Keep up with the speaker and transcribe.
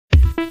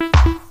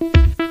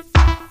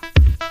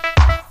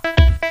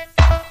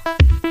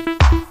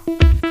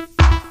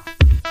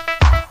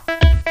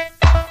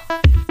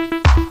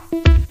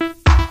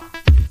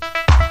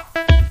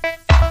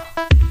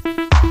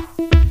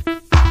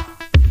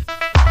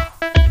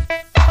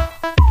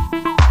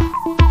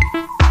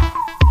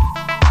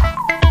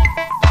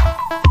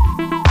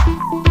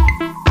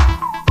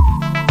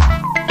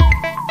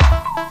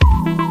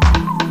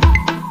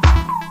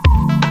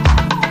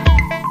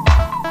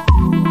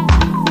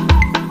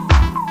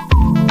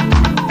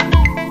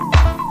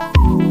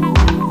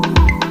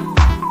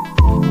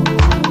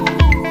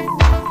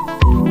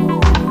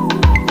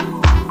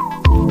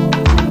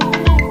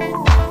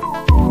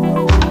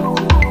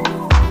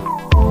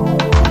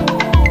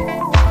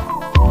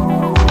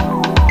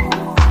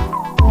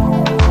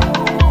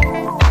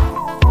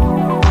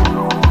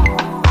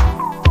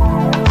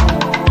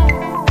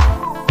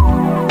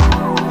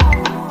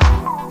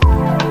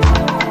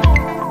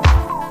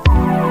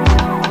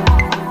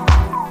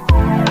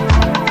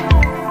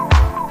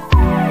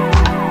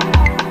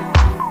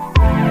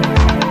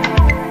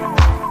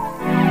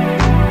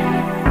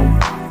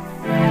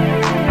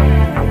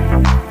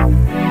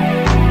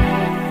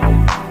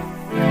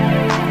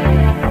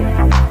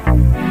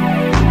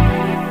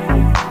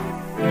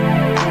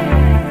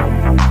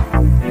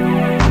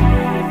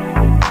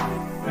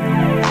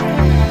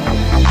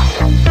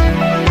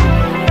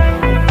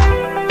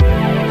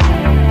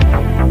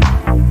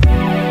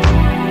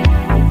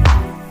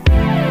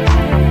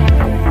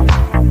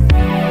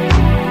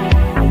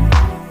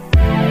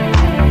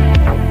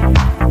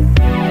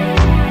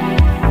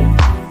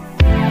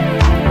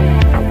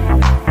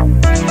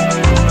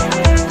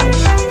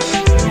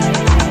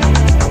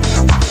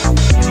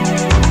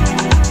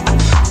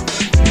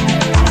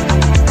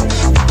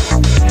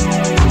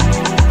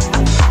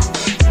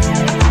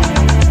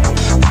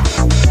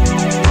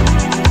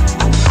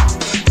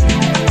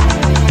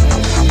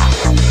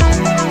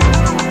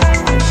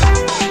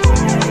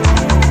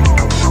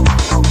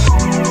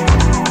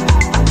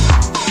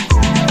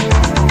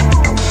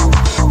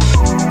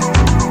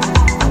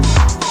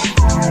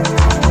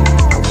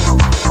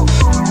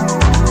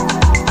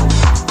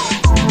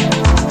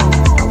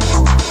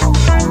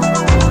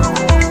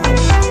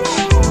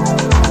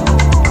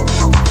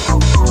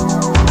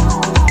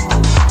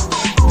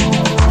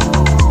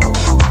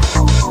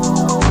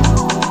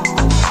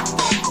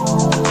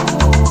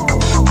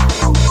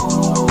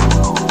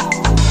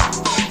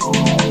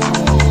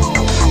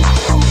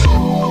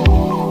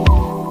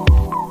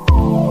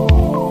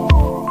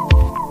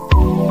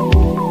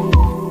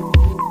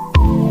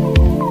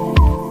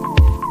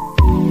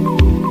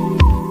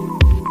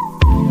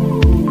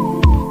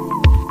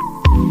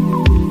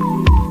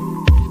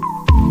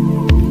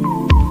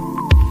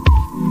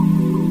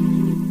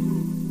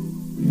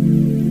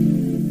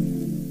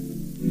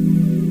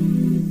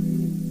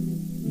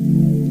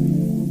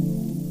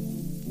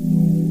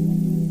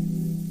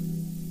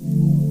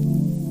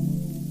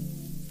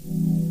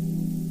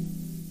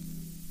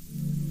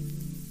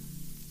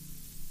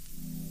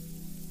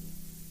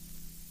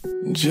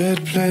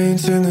Jet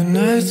planes in the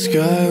night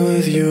sky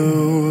with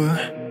you,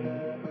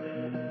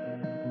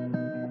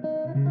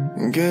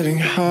 getting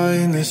high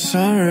in the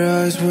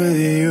sunrise with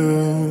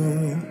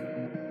you,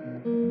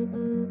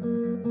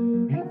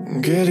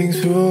 getting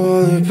through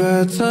all the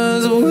bad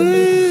times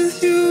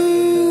with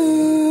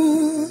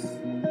you.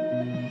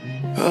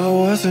 I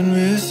wasn't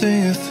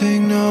missing a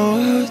thing, no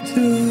I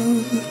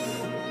do.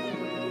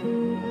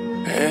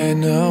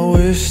 And I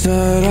wish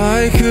that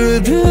I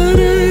could build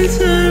a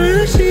time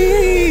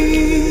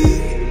machine,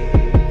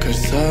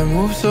 'cause time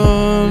moves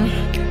on,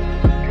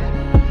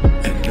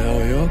 and now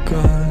you're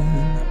gone.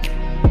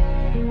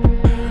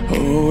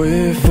 Oh,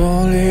 if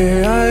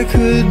only I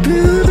could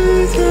build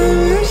a time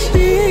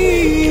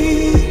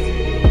machine,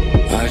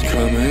 I'd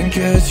come and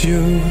get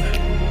you.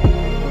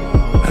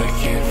 I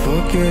can't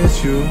forget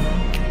you.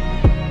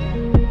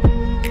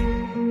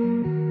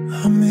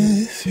 I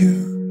miss you,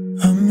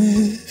 I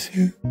miss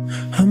you,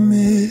 I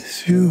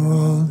miss you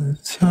all the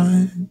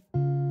time.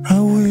 I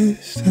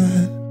wish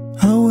that,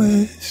 I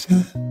wish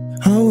that,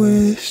 I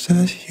wish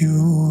that you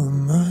were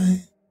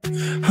mine.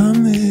 I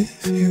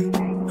miss you,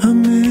 I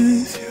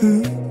miss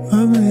you,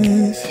 I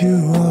miss you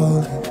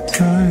all the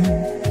time.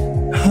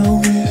 I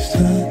wish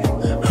that,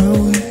 I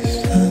wish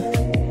that,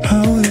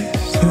 I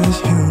wish that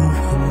you were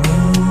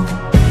mine.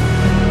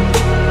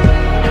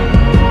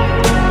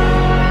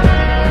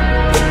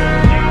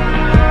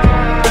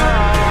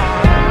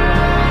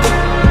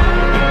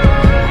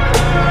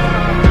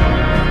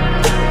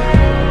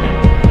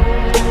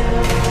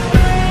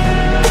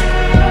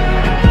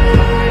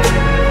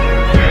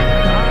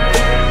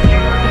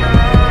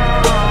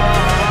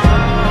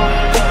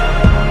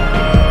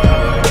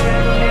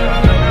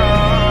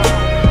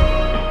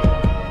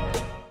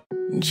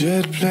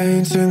 Jet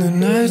planes in the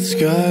night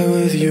sky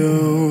with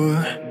you,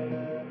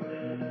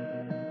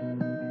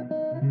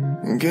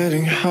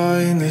 getting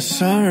high in the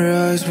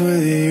sunrise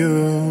with you,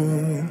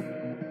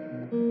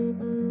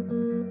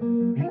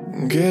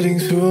 getting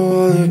through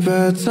all the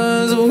bad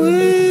times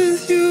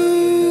with you.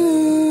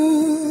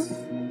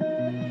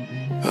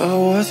 I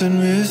wasn't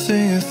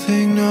missing a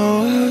thing, no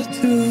I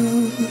do.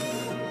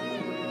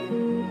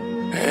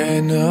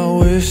 And I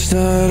wish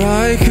that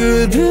I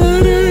could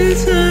build a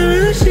time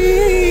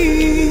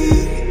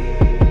machine,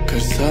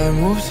 'cause time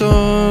moves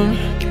on,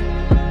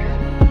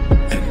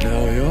 and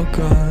now you're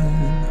gone.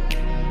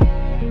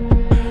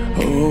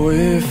 Oh,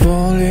 if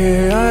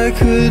only I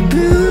could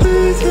build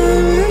a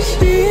time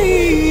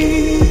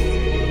machine,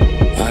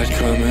 I'd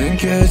come and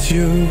get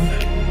you.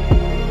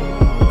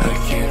 I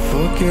can't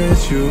forget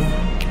you.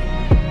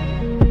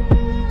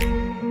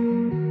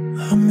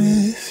 I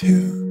miss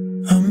you,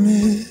 I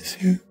miss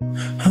you,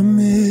 I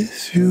miss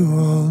you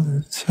all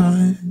the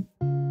time.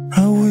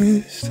 I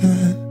wish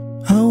that,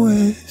 I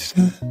wish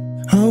that,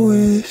 I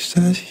wish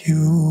that you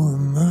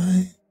were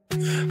mine.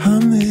 I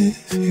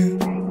miss you,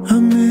 I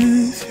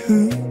miss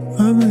you,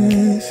 I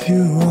miss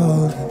you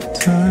all the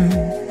time.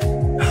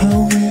 I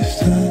wish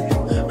that,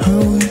 I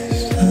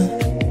wish that,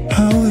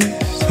 I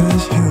wish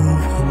that you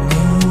were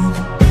mine.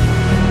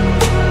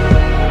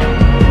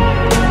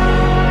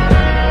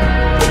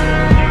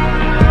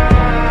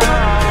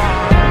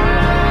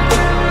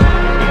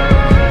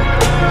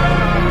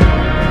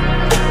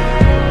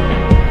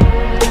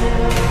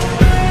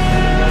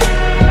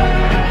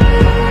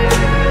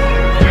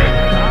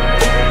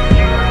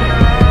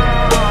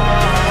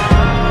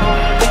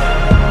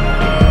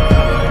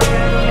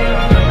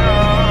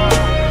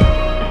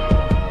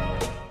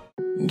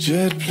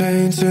 Jet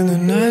planes in the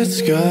night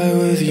sky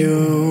with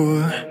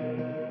you,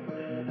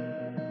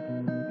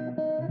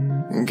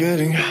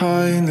 getting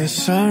high in the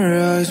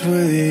sunrise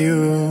with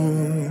you,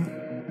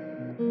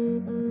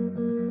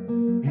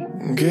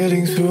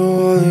 getting through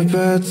all the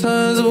bad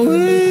times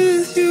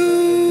with you.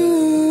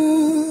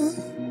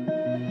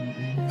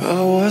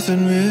 I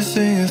wasn't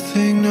missing a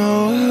thing, no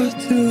I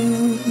do.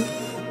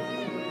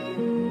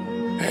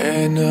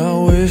 And I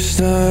wish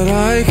that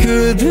I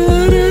could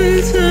build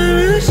a time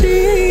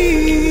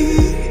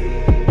machine,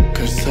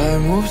 'cause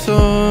time moves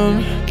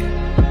on,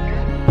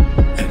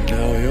 and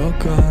now you're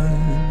gone.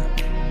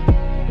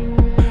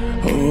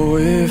 Oh,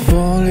 if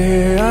only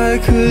I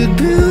could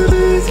build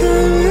a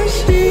time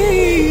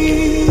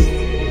machine,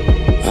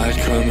 I'd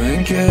come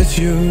and get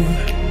you.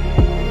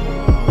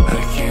 I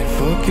can't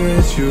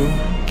forget you.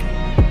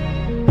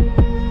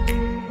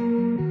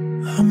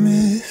 I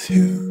miss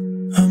you,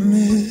 I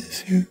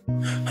miss you,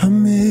 I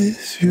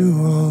miss you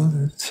all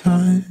the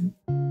time.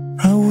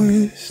 I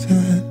wish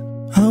that,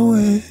 I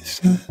wish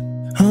that,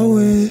 I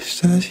wish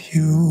that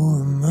you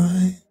were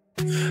mine.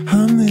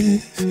 I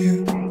miss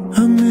you,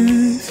 I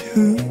miss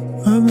you,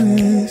 I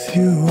miss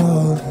you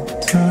all the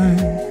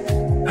time.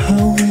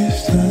 I wish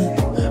that,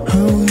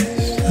 I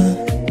wish that,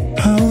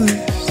 I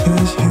wish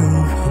that you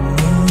were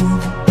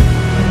mine.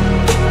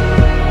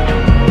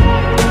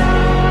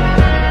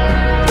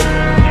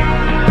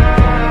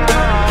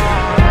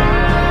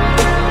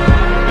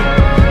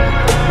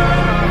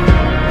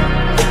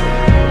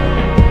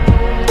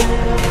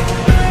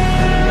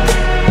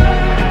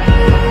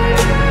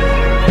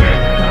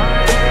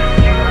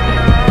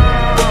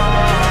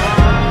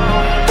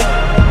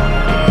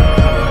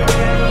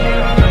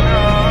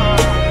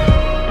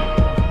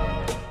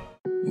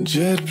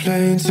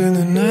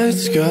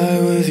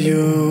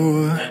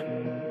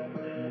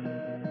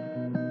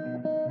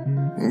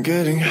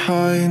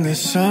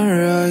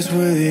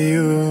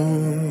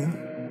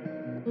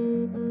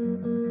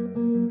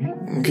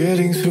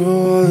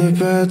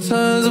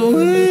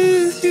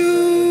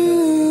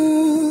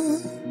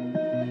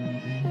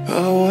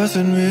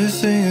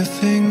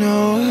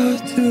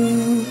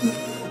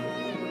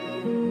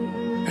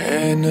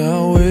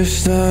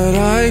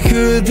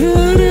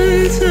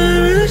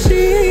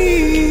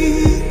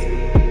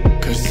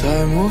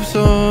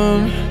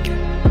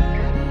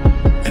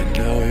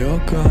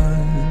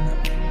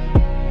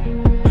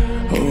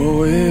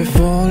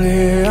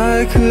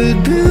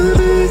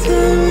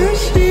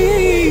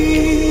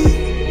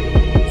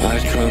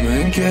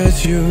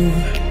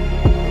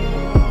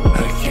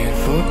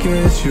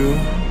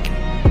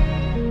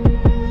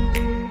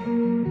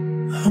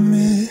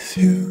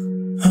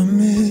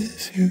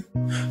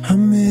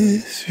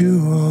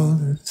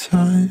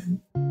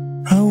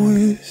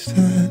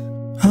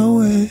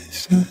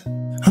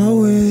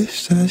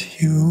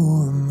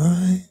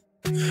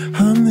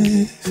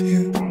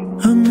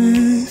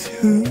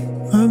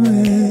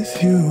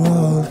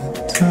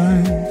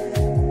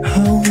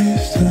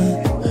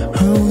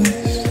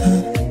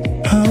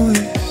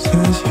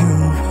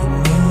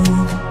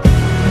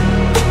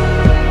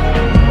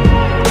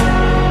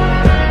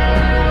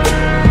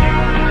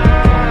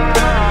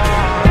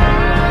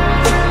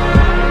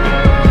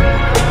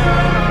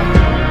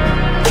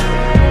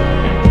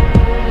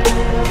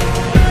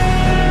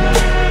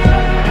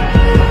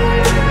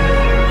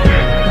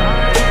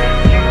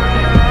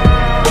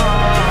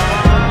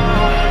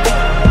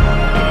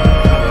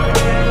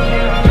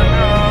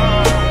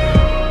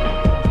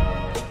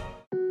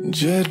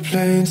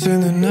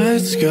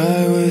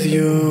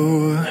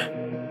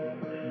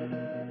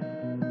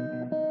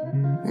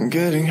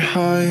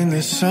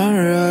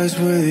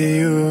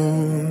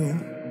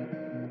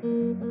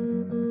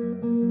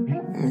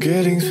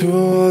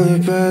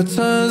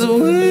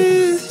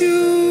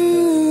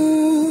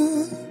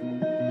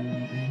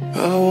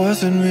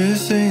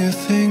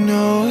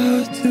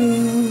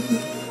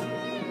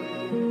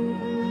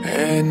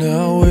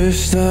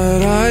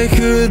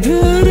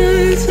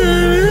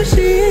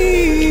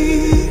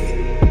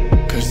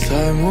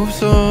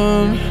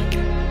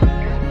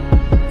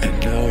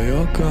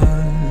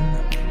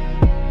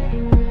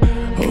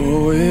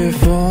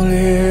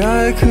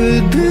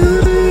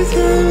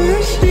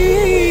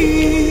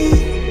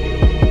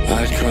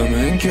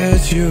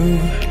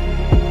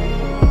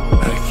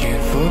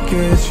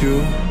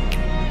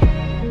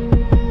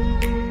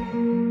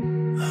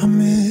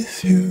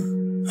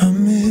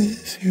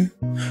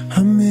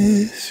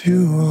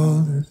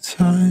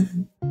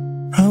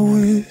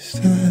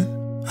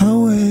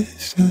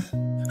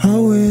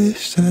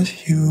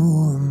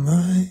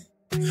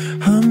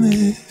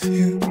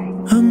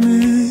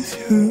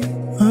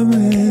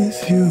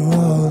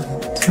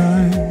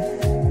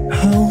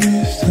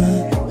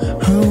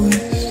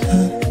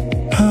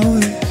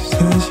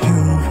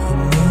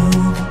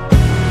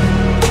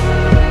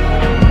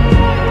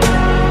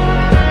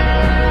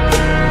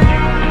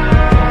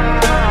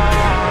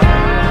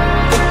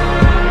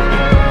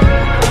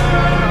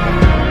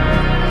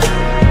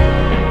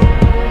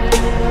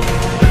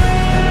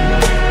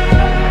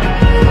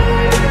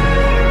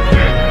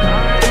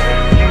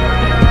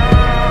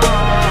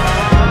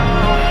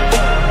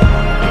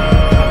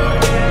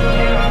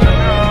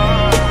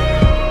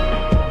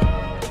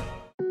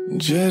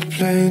 Jet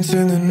planes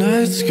in the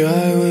night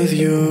sky with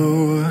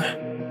you,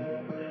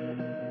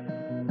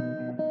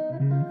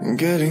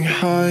 getting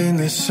high in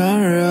the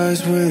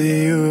sunrise with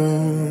you,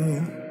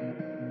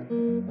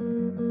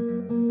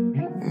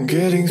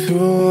 getting through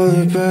all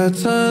the bad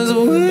times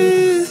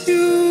with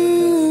you.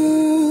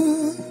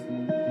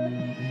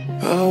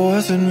 I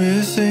wasn't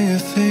missing a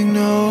thing,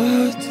 no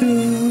I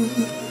do.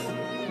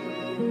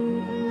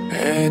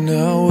 And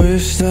I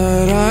wish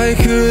that I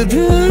could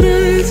build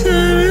a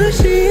time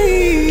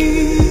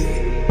machine,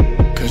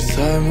 'cause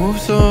time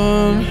moves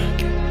on,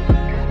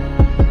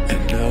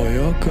 and now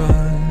you're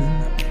gone.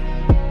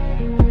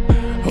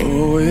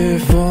 Oh,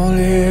 if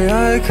only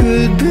I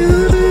could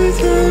build a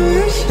time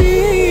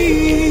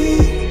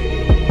machine,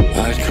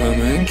 I'd come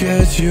and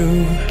get you.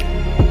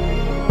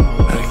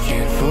 I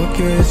can't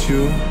forget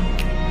you.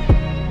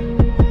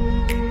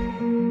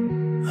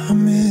 I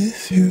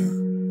miss you,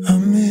 I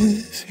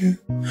miss you,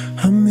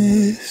 I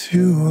miss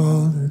you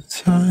all the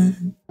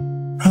time.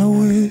 I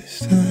wish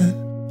that,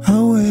 I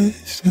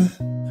wish that,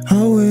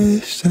 I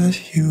wish that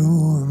you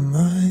were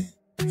mine.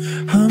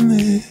 I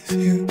miss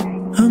you,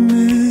 I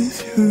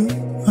miss you,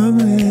 I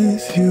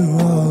miss you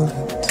all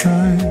the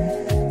time.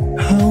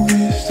 I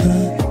wish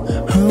that,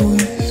 I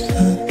wish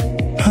that,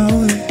 I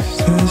wish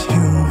that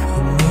you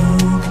were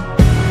mine.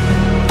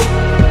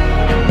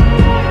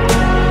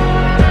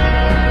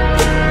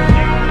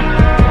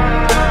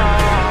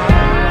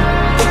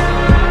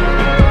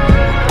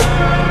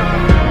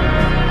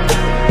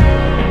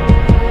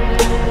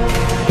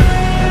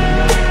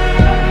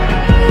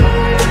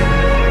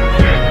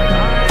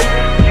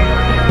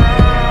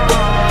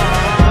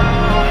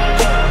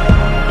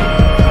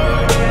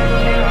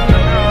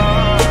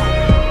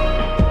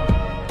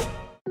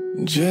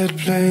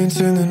 planes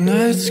in the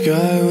night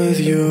sky with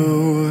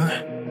you,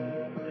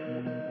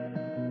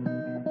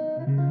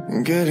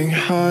 getting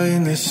high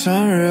in the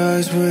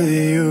sunrise with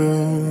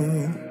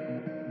you,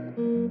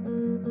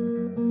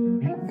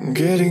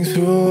 getting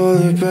through all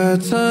the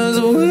bad times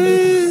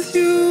with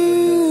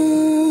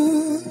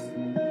you.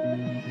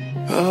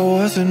 I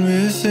wasn't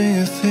missing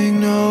a thing,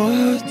 no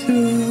I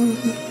do.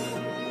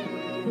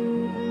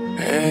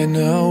 And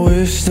I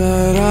wish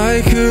that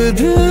I could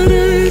build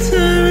a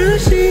time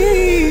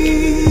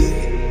machine,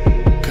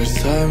 'cause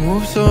time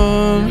moves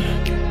on,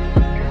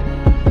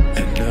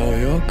 and now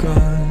you're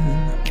gone.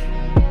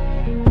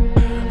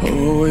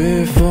 Oh,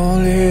 if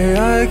only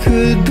I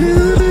could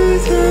build a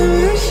time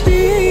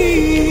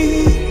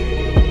machine,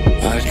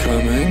 I'd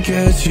come and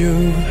get you.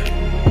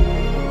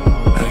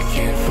 I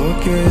can't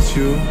forget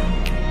you.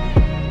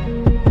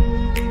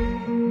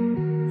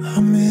 I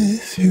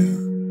miss you,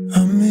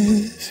 I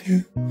miss you,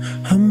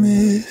 I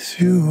miss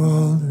you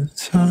all the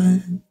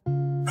time.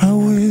 I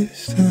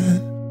wish that,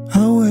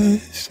 I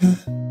wish that,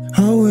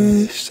 I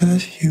wish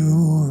that you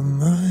were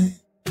mine.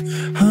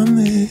 I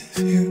miss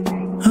you,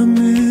 I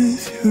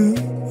miss you,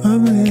 I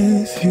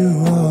miss you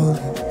all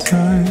the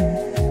time.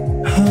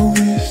 I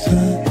wish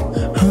that,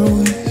 I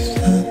wish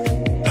that,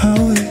 I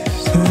wish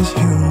that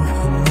you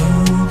were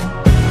mine.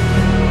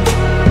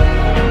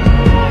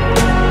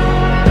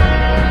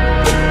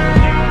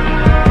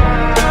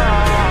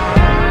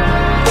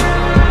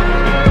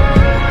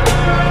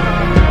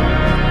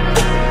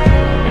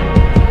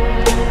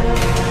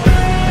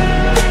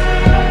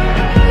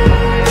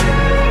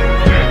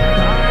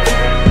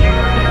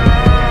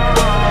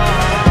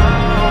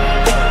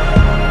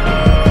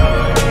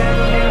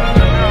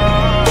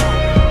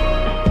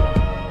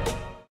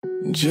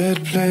 Jet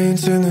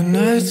planes in the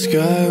night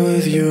sky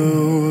with you,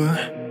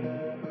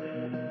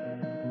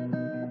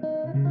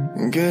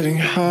 getting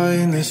high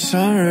in the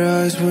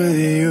sunrise with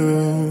you,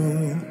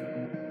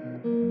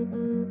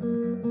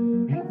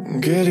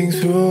 getting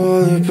through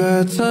all the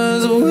bad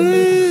times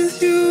with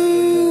you.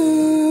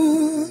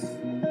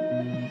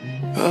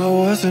 I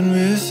wasn't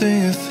missing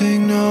a thing,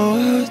 no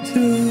I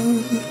do.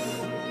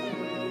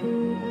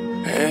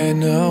 And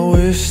I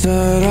wish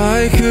that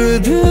I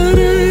could build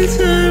a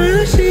time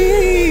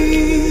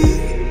machine,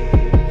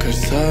 'cause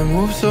time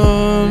moves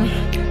on,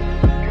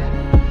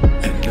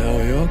 and now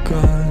you're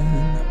gone.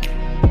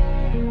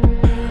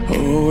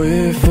 Oh,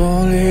 if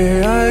only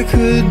I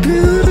could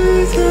build a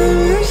time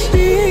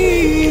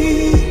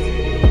machine,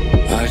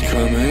 I'd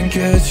come and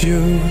get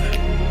you.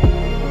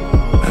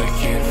 I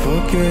can't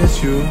forget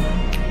you.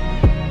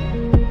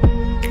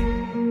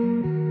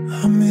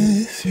 I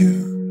miss you,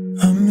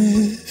 I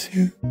miss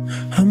you,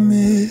 I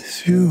miss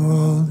you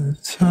all the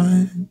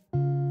time.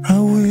 I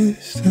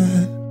wish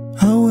that,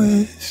 I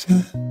wish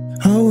that,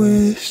 I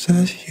wish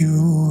that you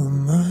were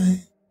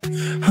mine.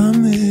 I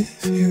miss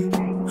you,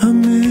 I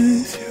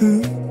miss you,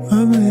 I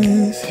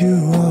miss you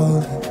all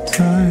the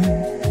time.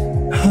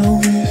 I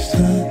wish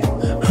that,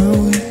 I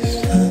wish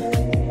that,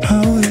 I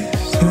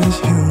wish that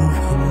you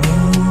were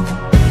mine.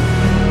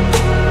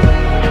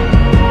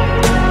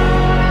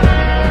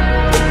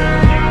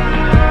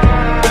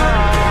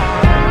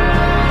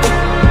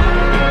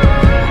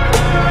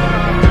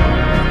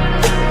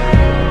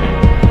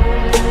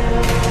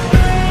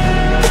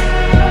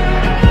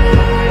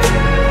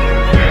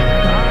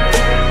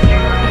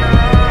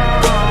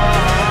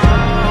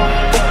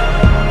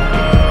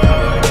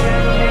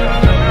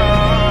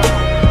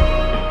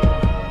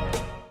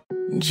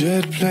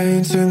 Jet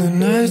planes in the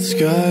night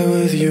sky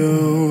with you,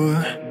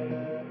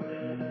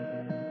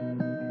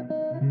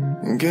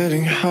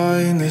 getting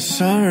high in the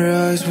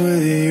sunrise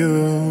with you,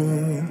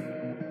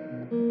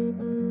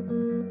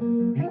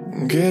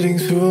 getting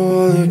through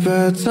all the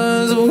bad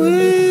times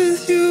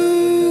with you.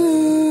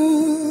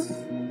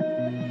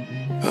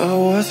 I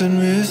wasn't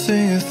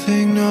missing a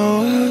thing, no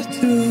I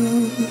do.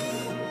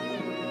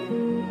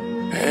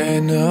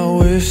 And I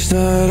wish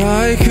that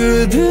I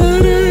could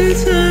build a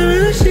time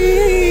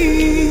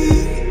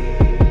machine,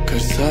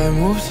 'cause time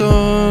moves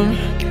on,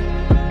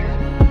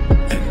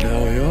 and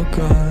now you're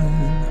gone.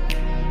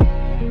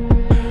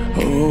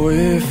 Oh,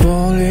 if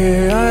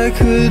only I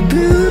could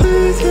build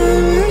a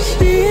time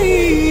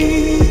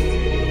machine,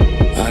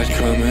 I'd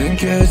come and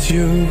get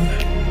you.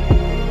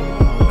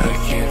 I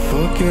can't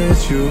forget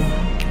you.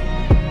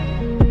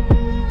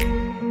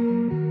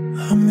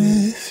 I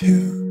miss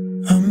you,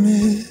 I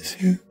miss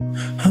you,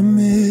 I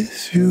miss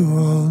you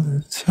all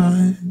the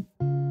time.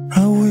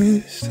 I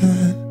wish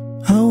that,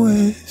 I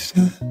wish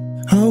that,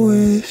 I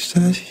wish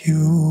that you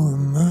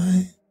were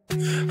mine.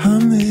 I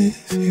miss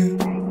you,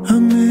 I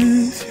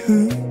miss you,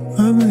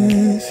 I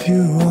miss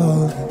you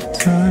all the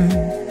time.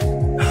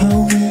 I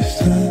wish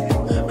that,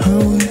 I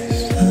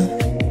wish that,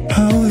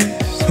 I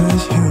wish that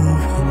you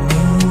were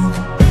mine.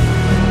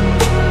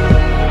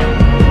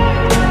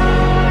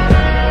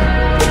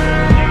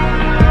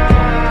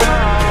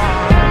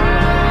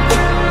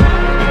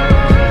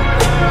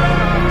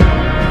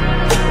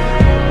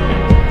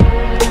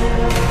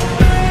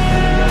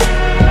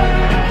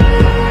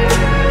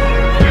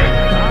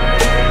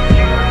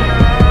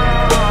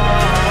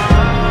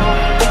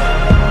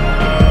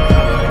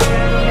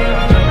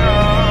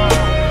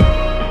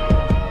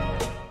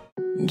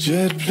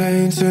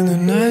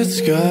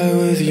 sky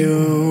with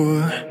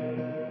you.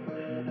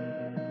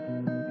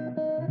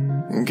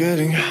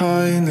 Getting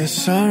high in the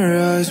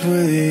sunrise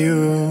with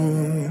you.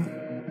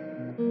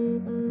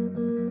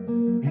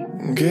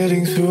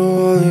 Getting through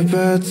all the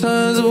bad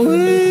times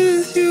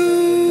with you.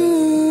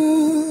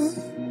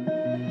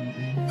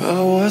 I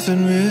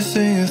wasn't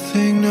missing a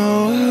thing, no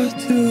I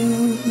do.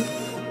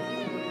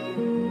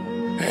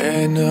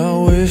 And I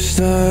wish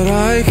that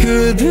I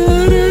could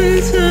build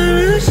a time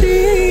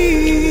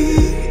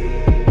machine,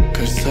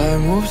 'cause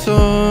time moves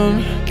on,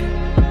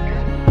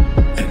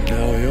 and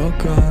now you're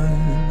gone.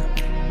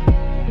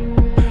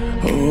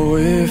 Oh,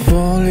 if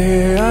only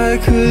I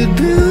could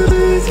build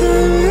a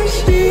time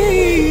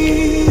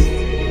machine,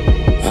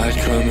 I'd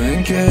come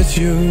and get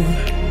you.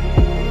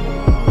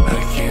 I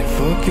can't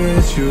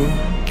forget you.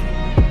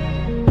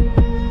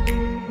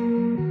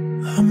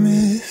 I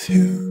miss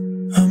you,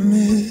 I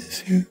miss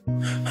you,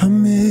 I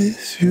miss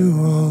you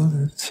all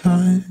the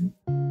time.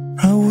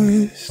 I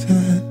wish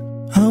that,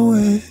 I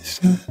wish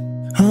that,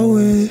 I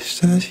wish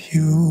that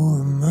you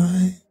were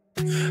mine.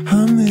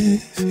 I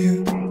miss you,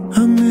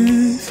 I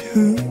miss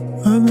you,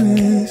 I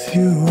miss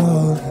you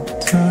all the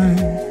time.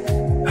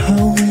 I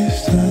wish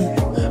that,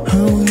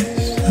 I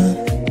wish that,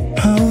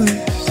 I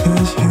wish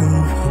that you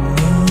were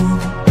mine.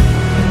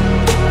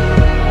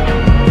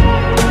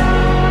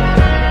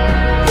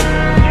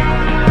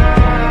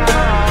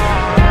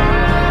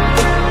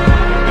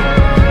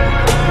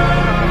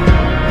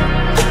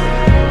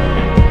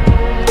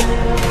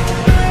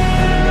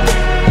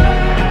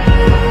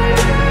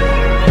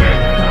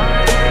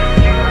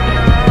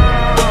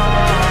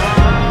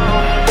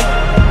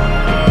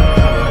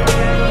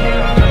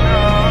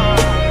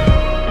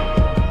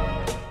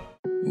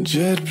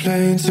 Jet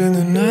planes in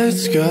the night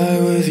sky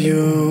with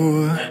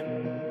you.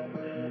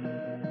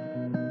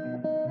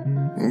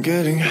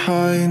 Getting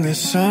high in the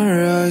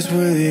sunrise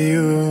with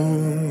you.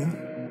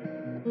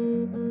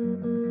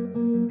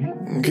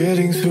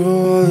 Getting through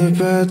all the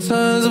bad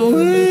times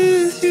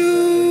with you.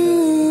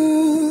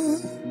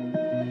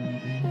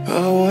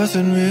 I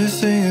wasn't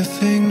missing a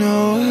thing, no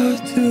I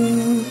do.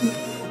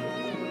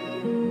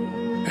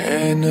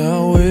 And I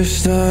wish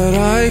that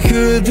I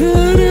could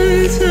build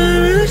a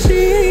time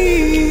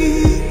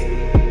machine,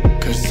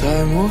 'cause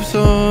time moves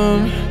on,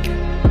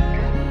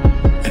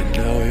 and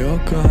now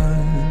you're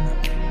gone.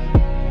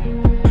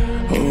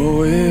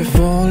 Oh, if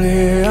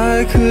only I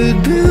could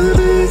build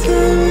a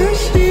time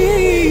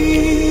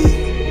machine,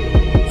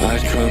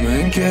 I'd come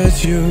and get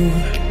you.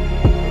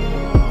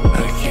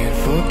 I can't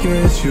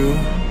forget you.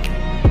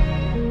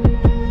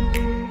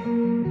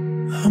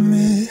 I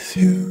miss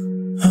you,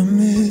 I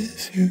miss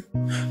you,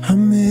 I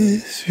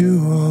miss you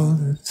all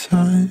the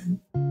time.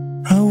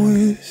 I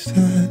wish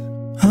that,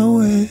 I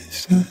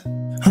wish that,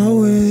 I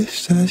wish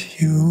that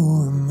you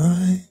were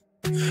mine.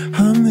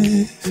 I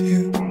miss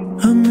you,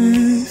 I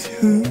miss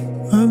you,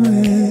 I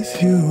miss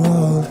you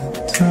all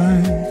the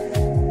time.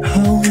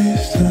 I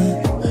wish that,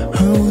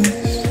 I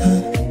wish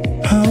that,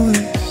 I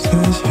wish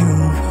that you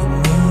were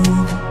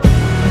mine.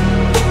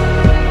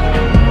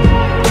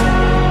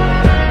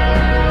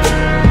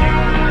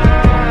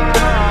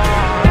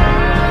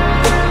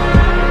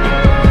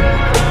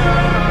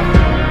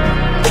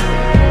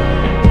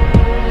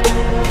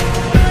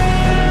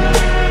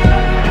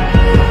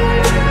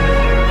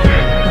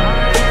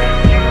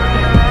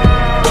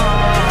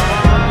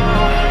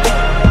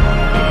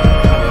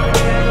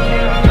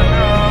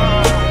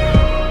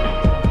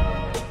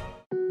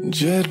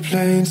 Jet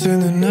planes in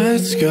the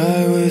night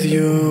sky with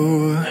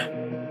you.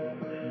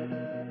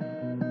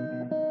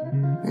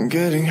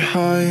 Getting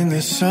high in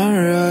the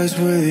sunrise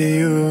with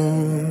you.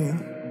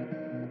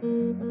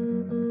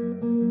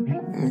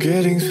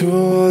 Getting through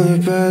all the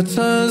bad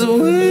times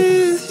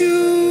with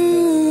you.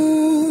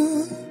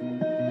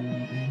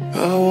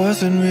 I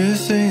wasn't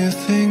missing a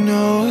thing,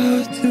 no I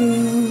do.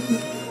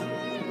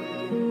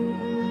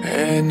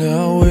 And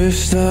I wish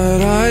that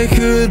I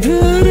could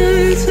build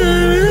a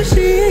time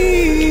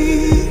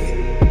machine,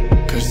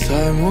 'cause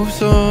time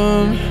moves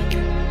on,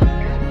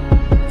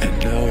 and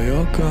now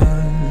you're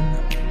gone.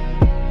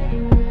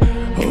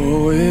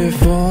 Oh, if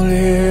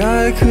only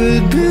I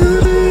could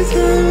build a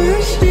time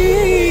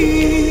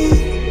machine,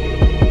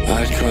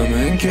 I'd come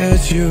and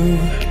get you.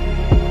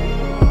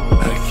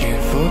 I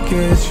can't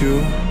forget you.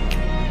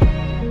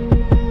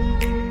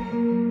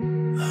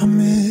 I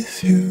miss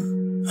you,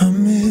 I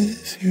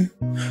miss you,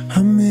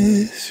 I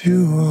miss you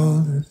all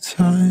the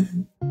time.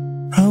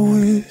 I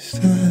wish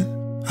that,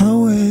 I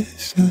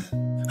wish that,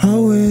 I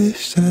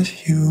wish that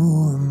you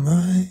were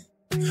mine.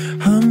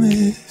 I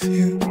miss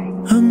you,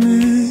 I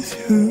miss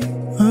you,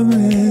 I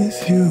miss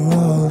you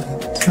all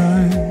the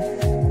time.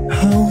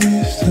 I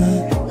wish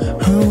that,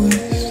 I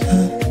wish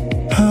that,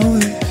 I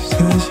wish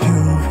that you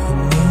were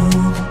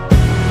mine.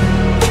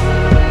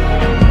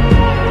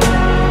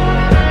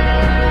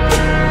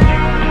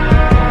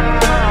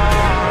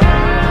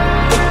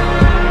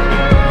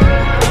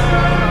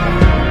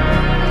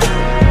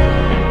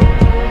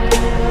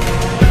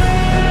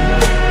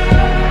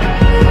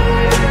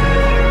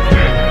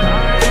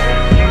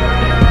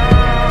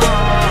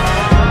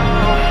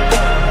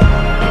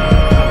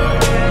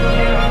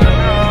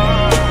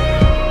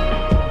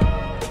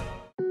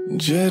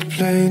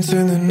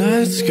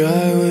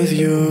 sky with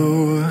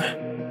you,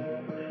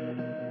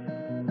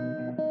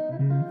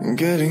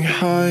 getting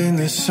high in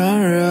the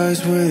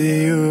sunrise with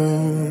you,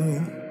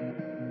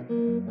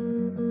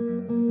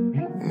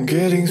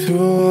 getting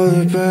through all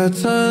the bad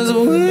times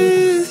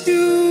with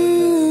you.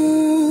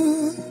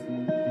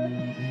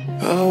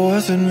 I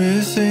wasn't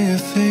missing a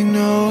thing,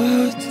 no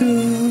I do.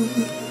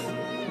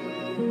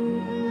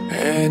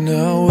 And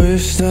I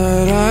wish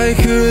that I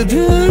could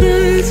build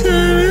a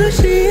time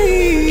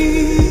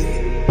machine,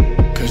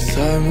 'cause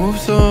time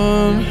moves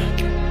on,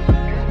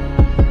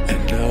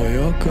 and now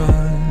you're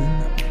gone.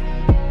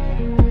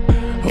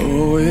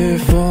 Oh,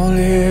 if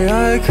only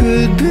I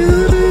could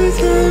build a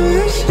time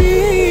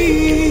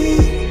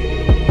machine,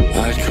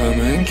 I'd come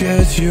and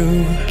get you.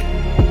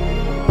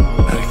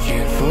 I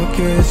can't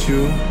forget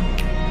you.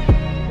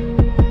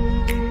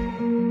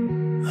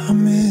 I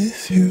miss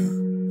you,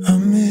 I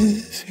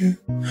miss you,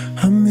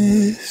 I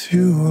miss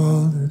you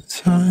all the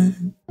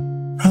time.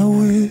 I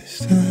wish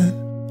that,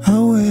 I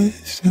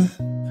wish that,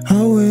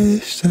 I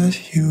wish that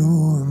you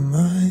were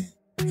mine.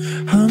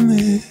 I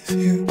miss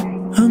you,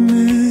 I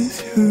miss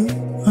you,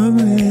 I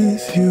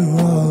miss you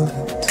all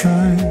the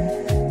time.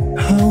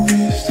 I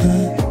wish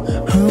that,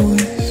 I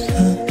wish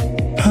that,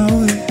 I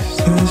wish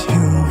that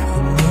you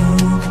were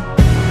mine.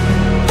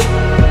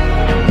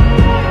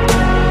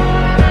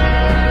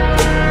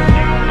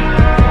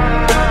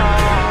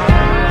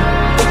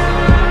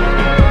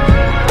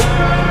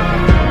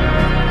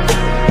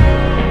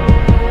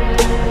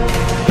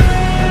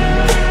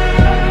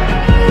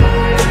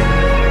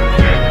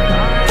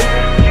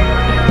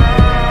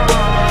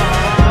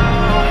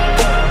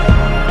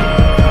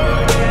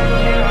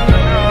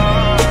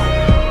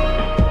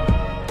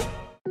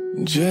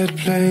 Jet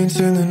planes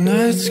in the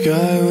night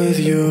sky with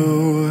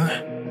you,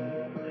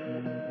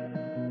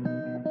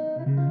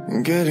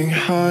 getting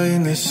high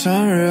in the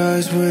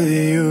sunrise with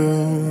you,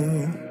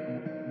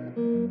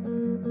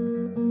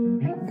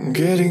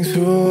 getting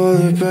through all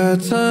the bad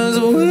times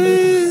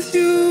with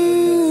you.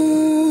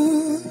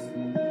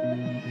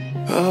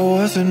 I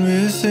wasn't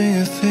missing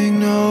a thing,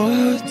 no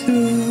I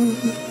do.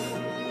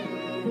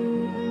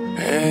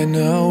 And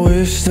I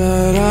wish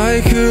that I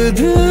could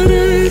build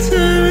a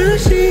time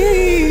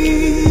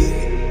machine,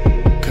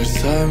 'cause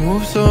time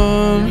moves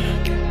on,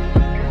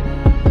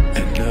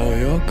 and now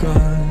you're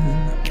gone.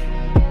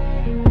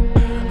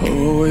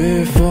 Oh,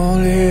 if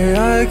only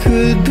I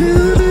could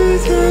build a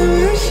time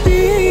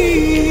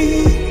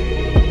machine,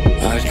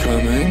 I'd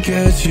come and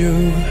get you.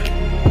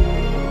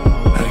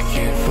 I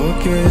can't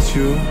forget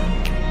you.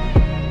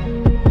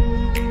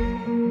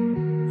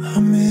 I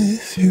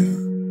miss you,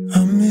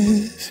 I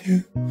miss you,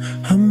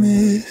 I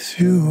miss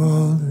you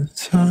all the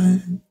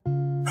time.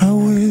 I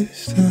wish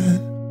that,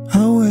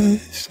 I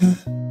wish that,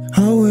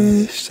 I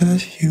wish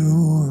that you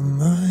were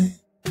mine.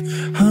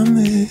 I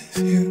miss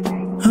you,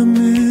 I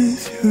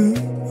miss you,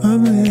 I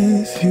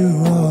miss you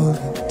all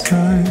the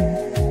time.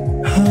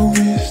 I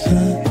wish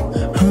that,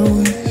 I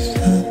wish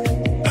that,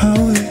 I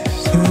wish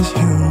that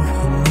you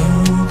were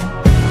mine.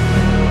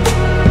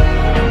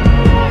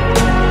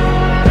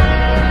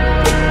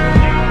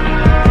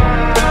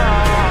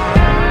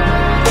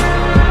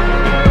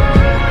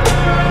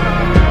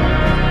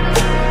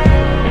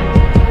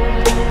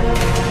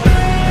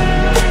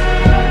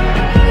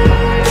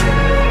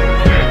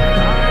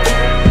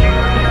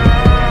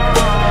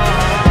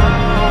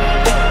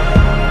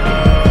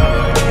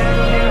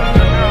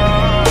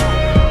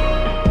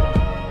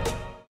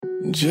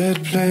 Jet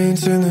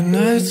planes in the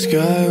night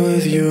sky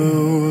with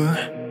you,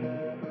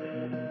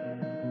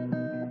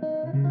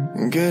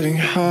 getting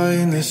high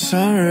in the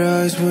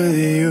sunrise with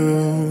you,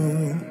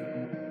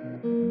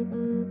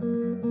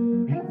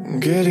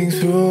 getting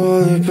through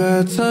all the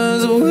bad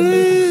times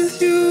with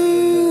you.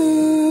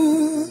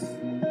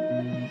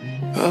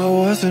 I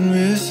wasn't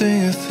missing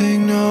a thing,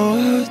 no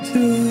I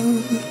do.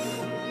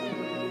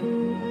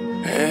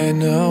 And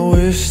I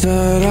wish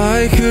that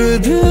I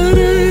could build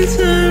a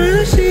time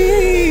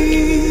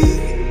machine,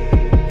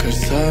 'cause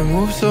time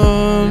moves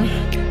on,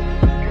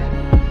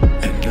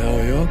 and now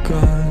you're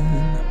gone.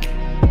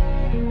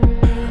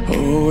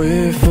 Oh,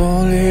 if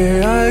only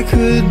I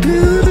could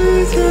build a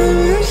time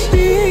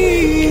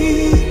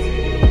machine,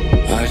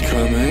 I'd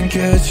come and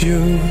get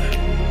you.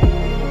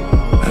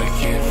 I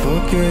can't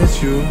forget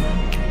you.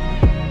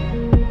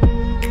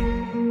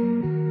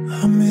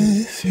 I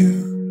miss you,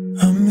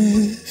 I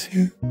miss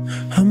you,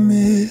 I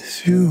miss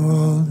you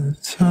all the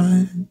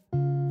time.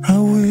 I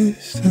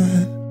wish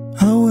that,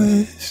 I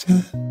wish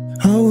that,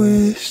 I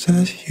wish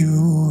that you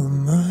were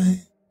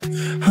mine.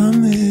 I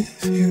miss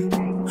you,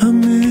 I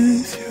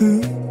miss you,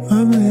 I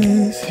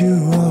miss you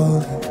all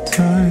the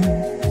time.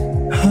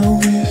 I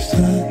wish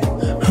that,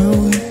 I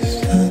wish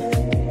that,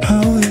 I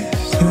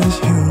wish that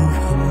you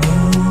were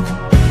mine.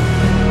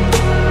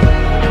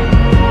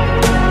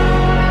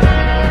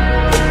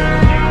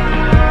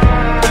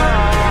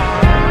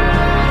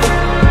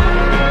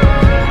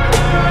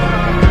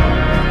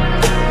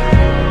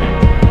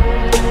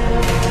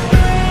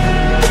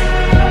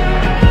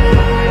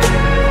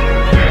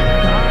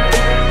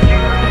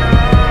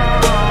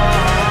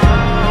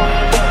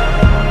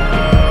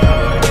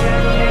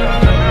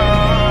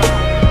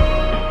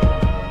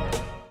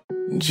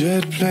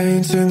 Jet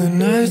planes in the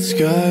night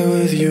sky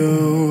with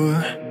you,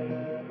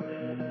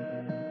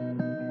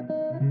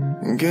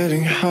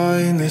 getting high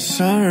in the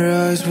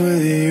sunrise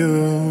with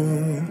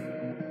you,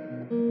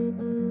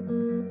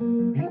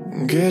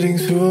 getting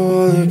through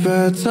all the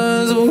bad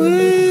times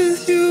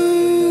with you.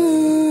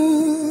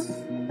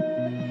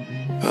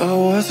 I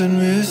wasn't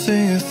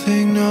missing a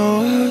thing, no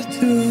I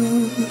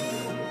do.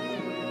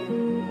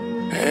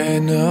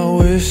 And I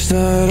wish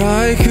that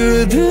I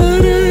could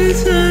build a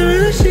time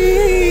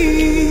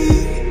machine,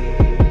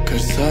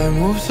 'cause time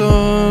moves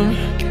on,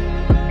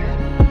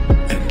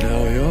 and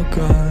now you're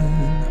gone.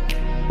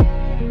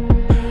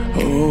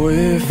 Oh,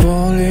 if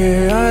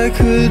only I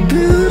could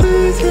build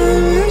a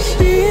time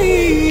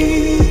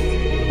machine,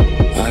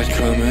 I'd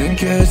come and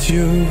get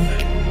you.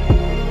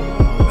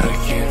 I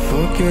can't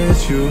forget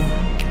you.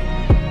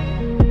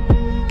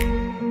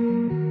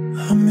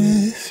 I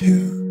miss you,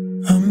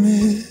 I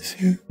miss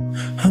you,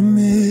 I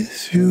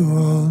miss you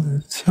all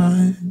the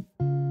time.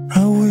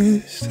 I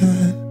wish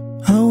that,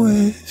 I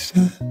wish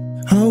that,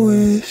 I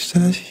wish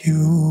that you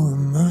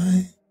were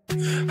mine.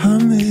 I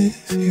miss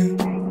you,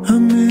 I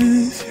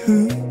miss you,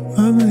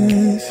 I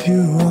miss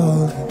you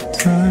all the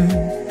time.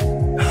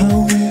 I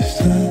wish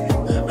that,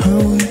 I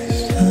wish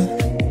that,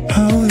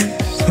 I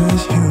wish that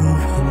you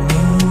were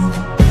mine.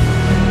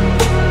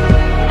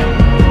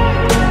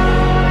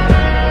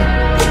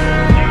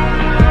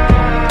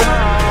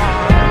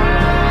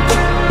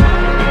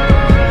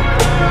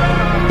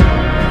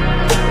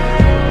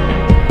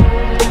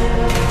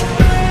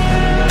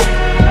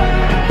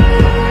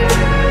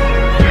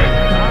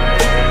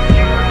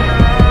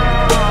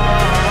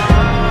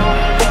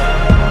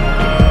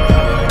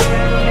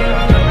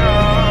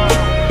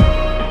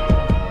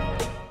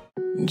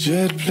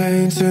 Jet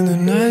planes in the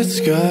night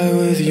sky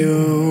with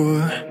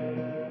you,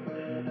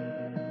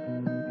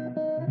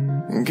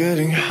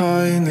 getting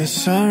high in the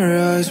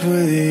sunrise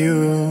with you,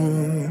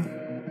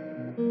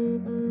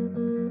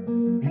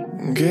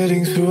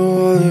 getting through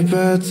all the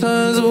bad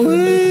times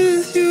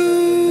with you.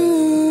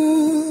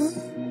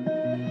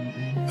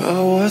 I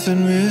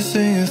wasn't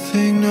missing a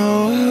thing, no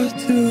I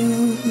do.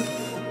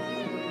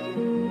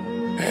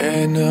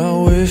 And I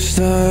wish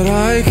that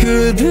I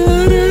could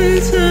build a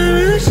time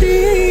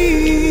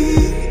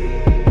machine,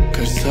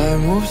 'cause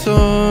time moves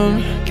on,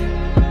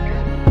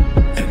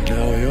 and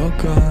now you're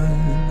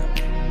gone.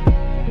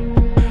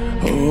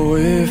 Oh,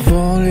 if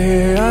only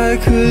I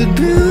could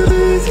build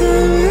a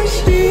time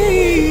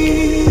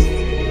machine,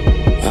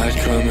 I'd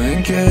come and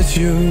get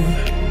you.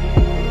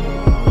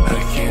 I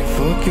can't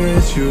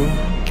forget you.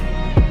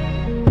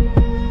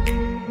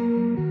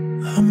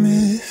 I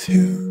miss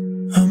you,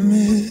 I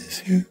miss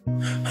you,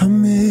 I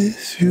miss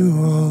you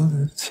all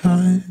the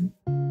time.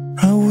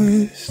 I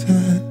wish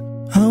that,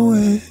 I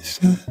wish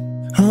that,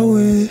 I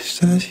wish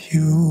that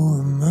you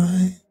were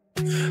mine.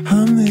 I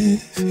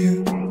miss you,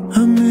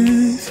 I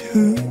miss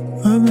you,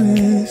 I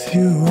miss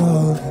you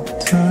all the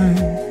time.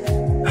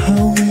 I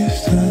wish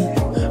that,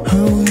 I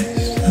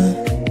wish that,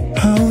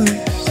 I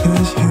wish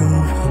that you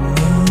were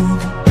mine.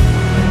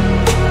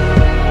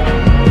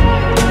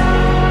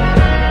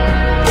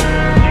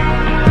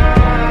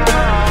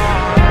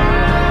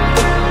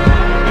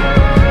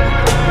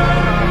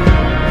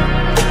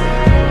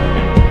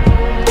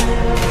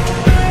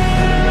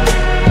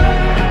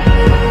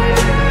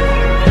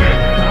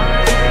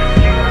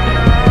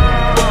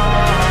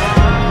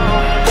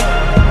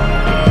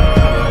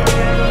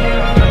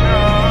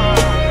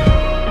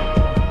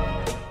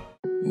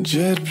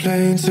 Jet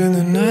planes in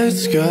the night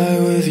sky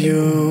with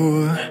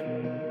you,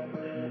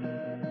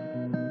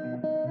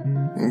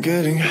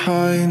 getting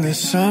high in the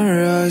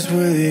sunrise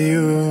with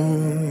you,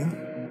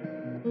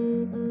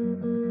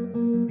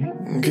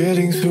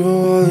 getting through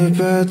all the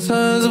bad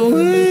times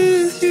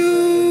with you.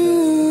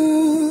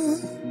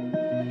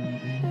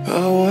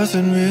 I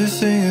wasn't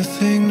missing a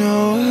thing, no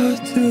I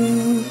do.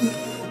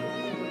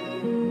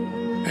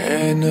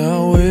 And I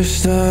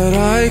wish that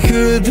I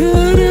could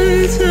build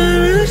a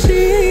time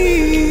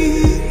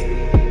machine,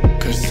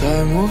 'cause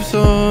time moves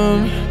on,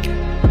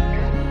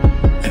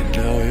 and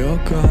now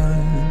you're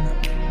gone.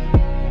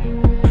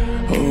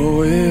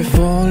 Oh, if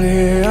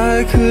only I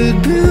could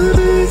build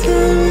a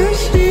time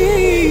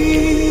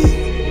machine,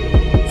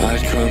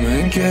 I'd come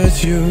and get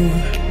you.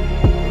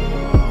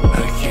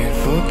 I can't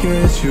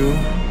forget you.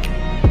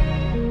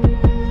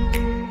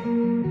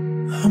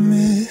 I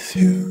miss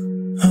you,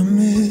 I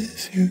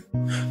miss you,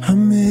 I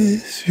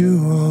miss you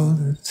all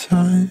the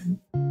time.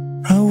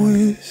 I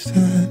wish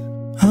that,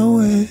 I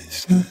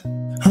wish that,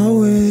 I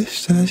wish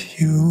that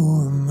you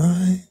were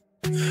mine.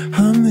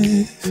 I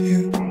miss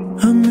you,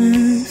 I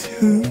miss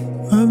you,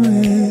 I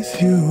miss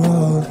you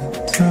all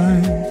the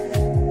time.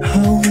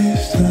 I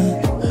wish that,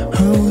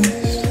 I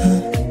wish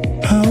that,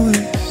 I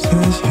wish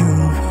that you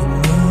were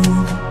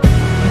mine.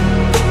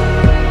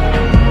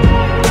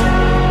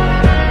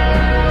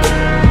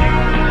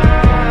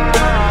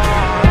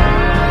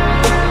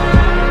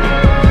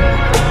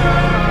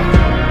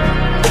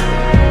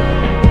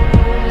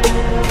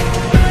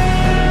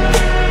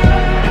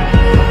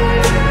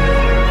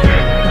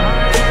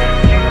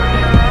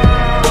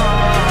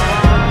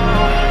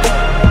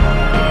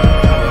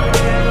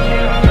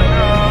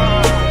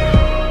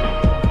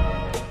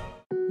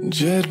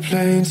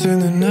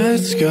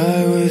 night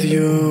sky with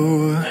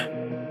you,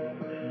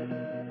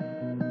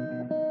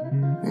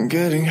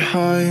 getting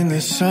high in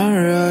the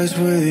sunrise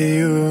with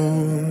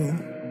you,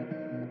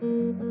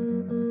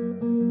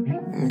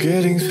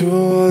 getting through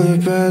all the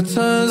bad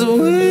times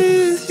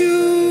with you.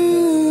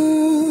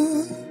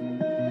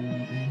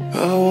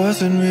 I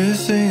wasn't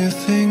missing a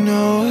thing,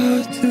 no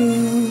I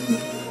do.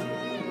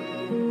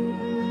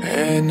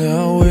 And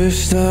I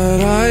wish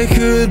that I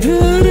could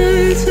build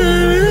a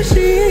time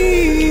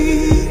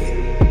machine,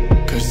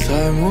 'cause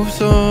time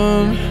moves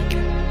on,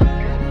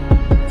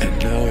 and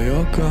now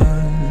you're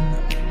gone.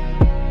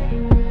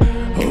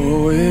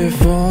 Oh, if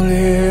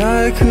only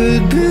I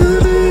could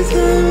build a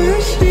time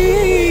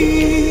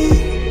machine,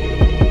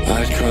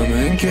 I'd come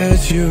and get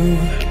you.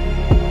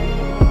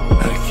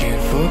 I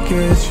can't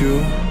forget you.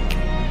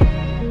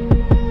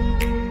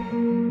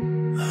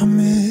 I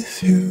miss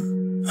you,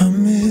 I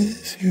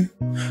miss you,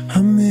 I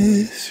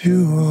miss you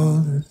all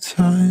the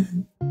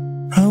time.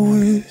 I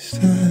wish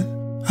that,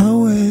 I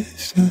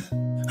wish that,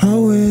 I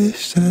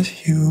wish that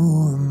you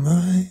were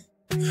mine.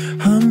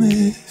 I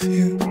miss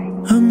you,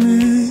 I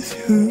miss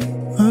you,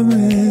 I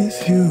miss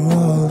you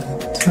all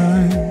the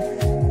time.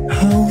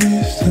 I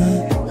wish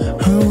that,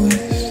 I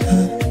wish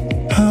that,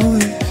 I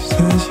wish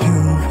that you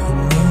were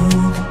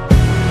mine.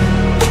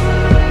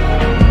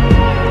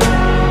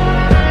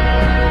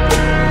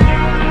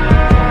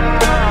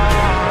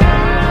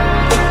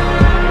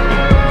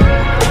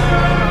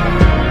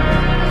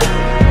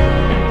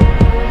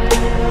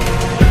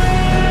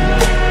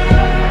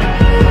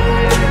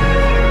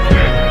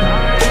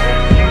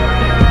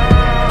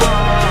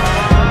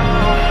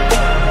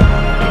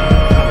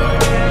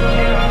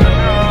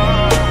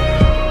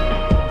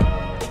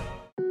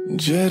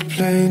 Jet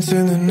planes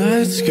in the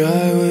night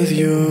sky with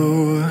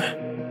you,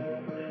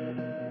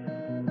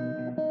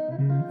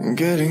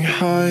 getting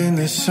high in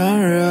the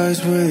sunrise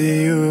with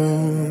you,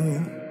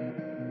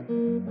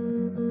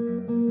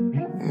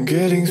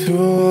 getting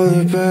through all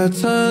the bad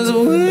times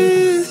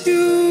with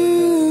you.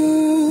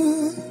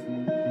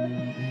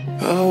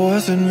 I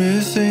wasn't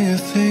missing a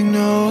thing,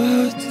 no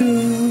I do.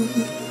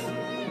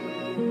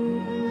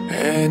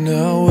 And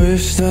I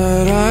wish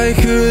that I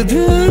could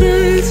build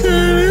a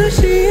time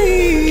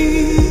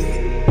machine,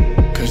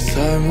 'cause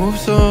time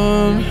moves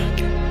on,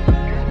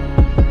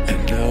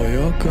 and now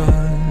you're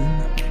gone.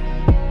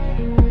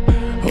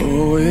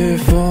 Oh,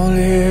 if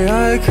only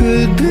I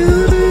could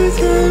build a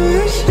time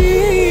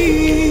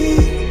machine,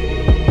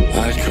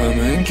 I'd come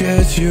and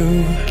get you.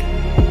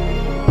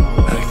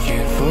 I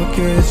can't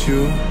forget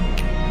you.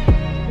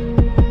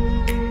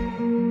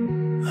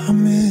 I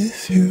miss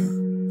you,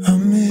 I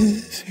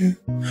miss you,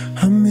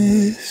 I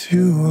miss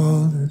you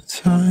all the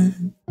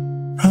time.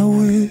 I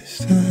wish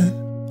that,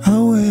 I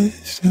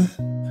wish that,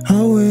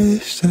 I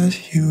wish that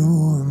you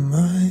were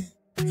mine.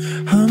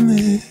 I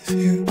miss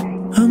you,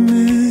 I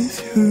miss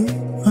you,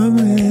 I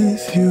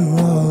miss you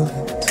all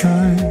the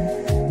time.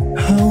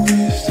 I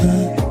wish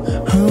that,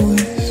 I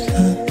wish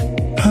that,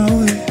 I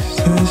wish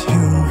that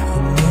you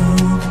were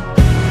mine.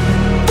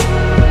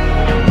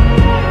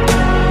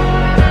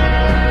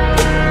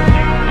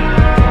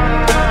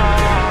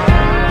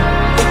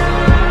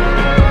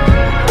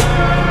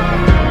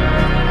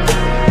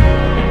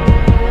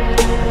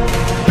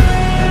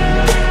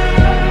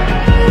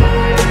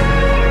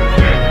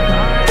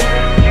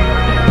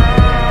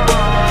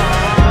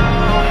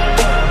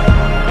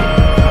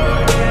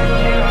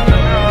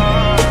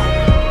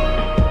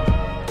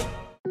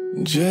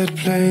 Jet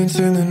planes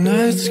in the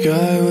night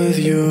sky with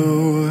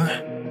you,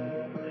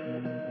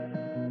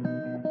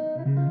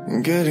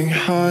 getting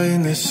high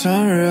in the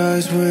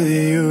sunrise with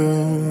you,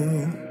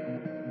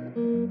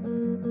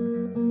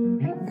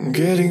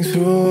 getting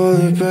through all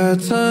the bad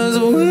times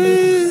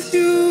with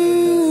you.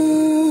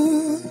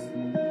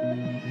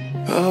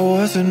 I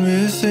wasn't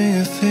missing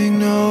a thing,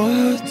 no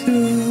I do.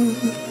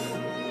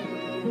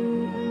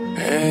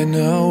 And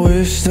I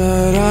wish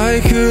that I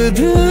could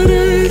build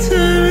a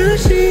time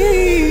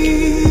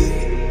machine,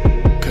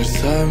 'cause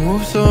time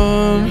moves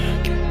on,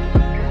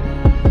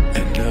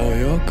 and now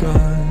you're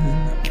gone.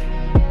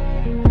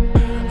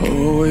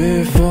 Oh,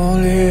 if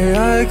only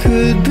I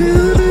could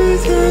build a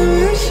time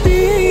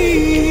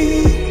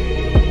machine,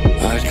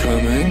 I'd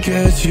come and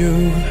get you.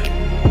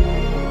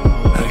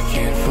 I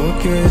can't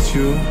forget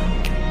you.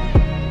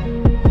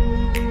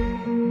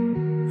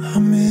 I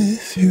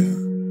miss you,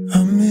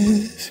 I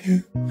miss you,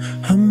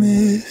 I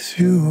miss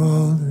you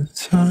all the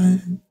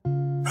time.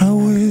 I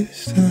wish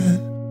that,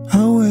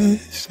 I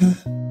wish that,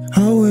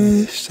 I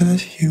wish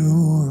that you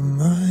were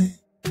mine.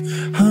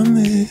 I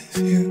miss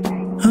you,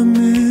 I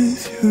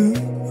miss you,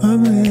 I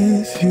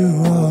miss you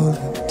all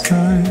the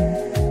time.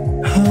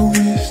 I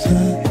wish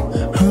that,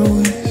 I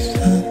wish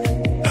that,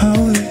 I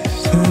wish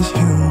that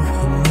you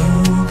were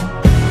mine.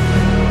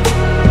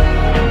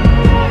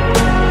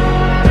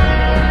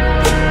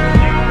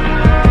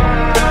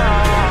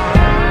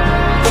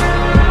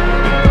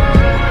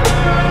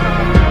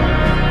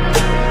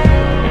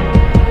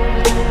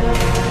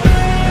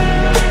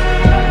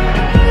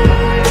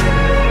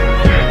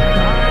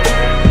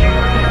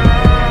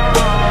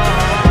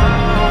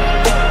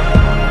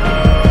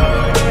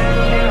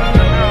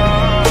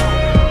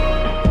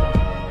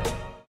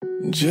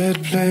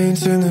 Jet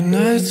planes in the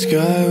night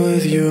sky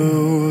with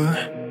you,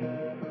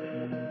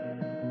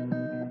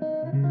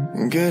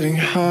 getting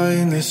high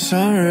in the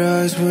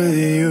sunrise with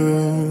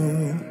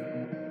you,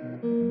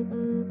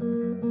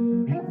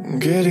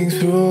 getting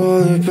through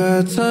all the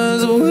bad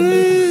times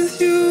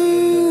with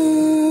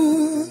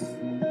you.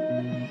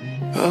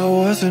 I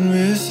wasn't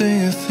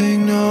missing a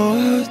thing, no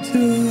I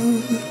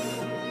do.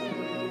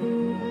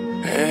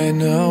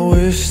 And I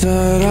wish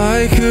that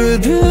I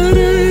could build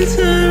a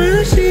time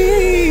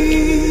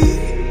machine,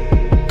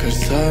 'cause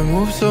time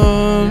moves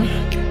on,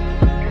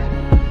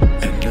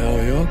 and now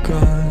you're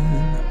gone.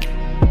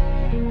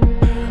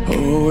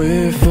 Oh,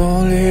 if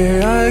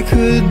only I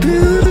could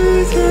build a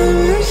time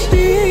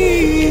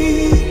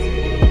machine,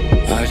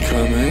 I'd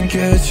come and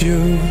get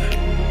you.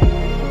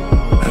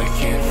 I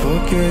can't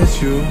forget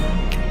you.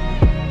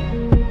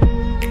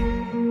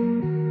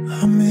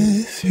 I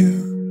miss you,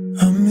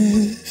 I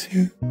miss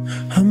you,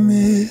 I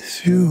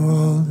miss you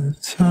all the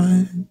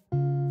time.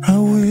 I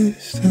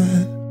wish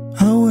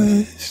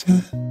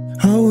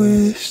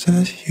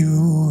that you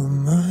were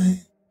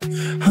mine.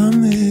 I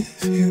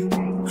miss you,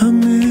 I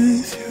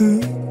miss you,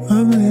 I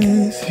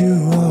miss you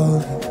all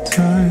the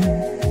time.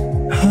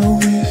 I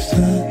wish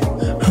that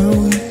you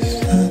were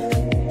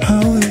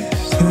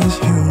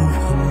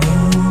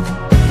mine.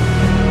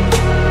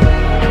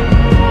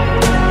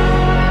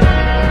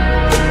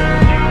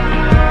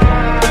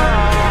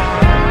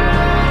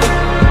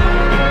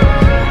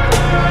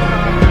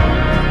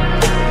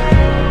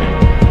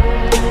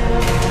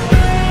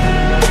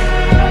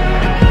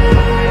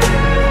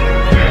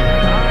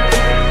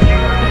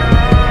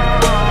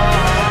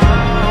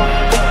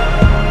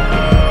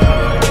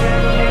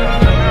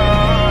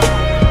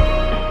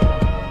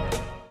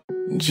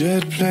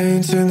 Jet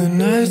planes in the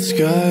night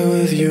sky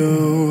with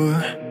you,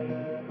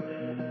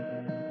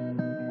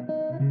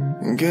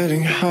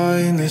 getting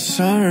high in the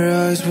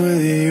sunrise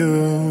with you,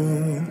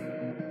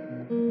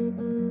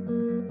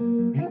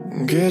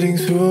 getting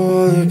through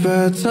all the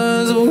bad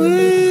times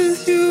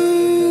with you.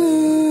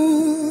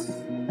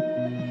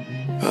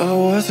 I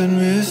wasn't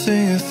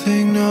missing a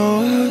thing, no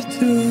I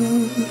do.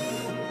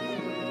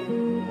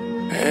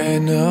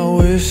 And I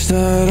wish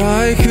that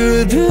I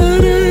could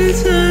build a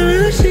time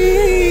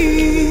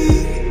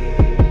machine,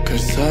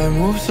 'cause time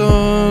moves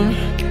on,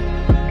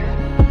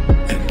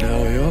 and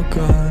now you're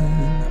gone.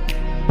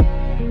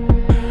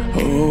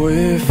 Oh,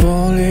 if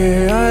only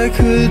I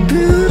could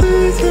build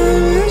a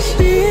time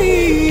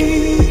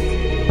machine,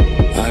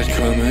 I'd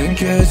come and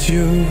get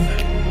you.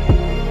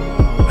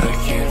 I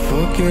can't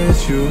forget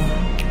you.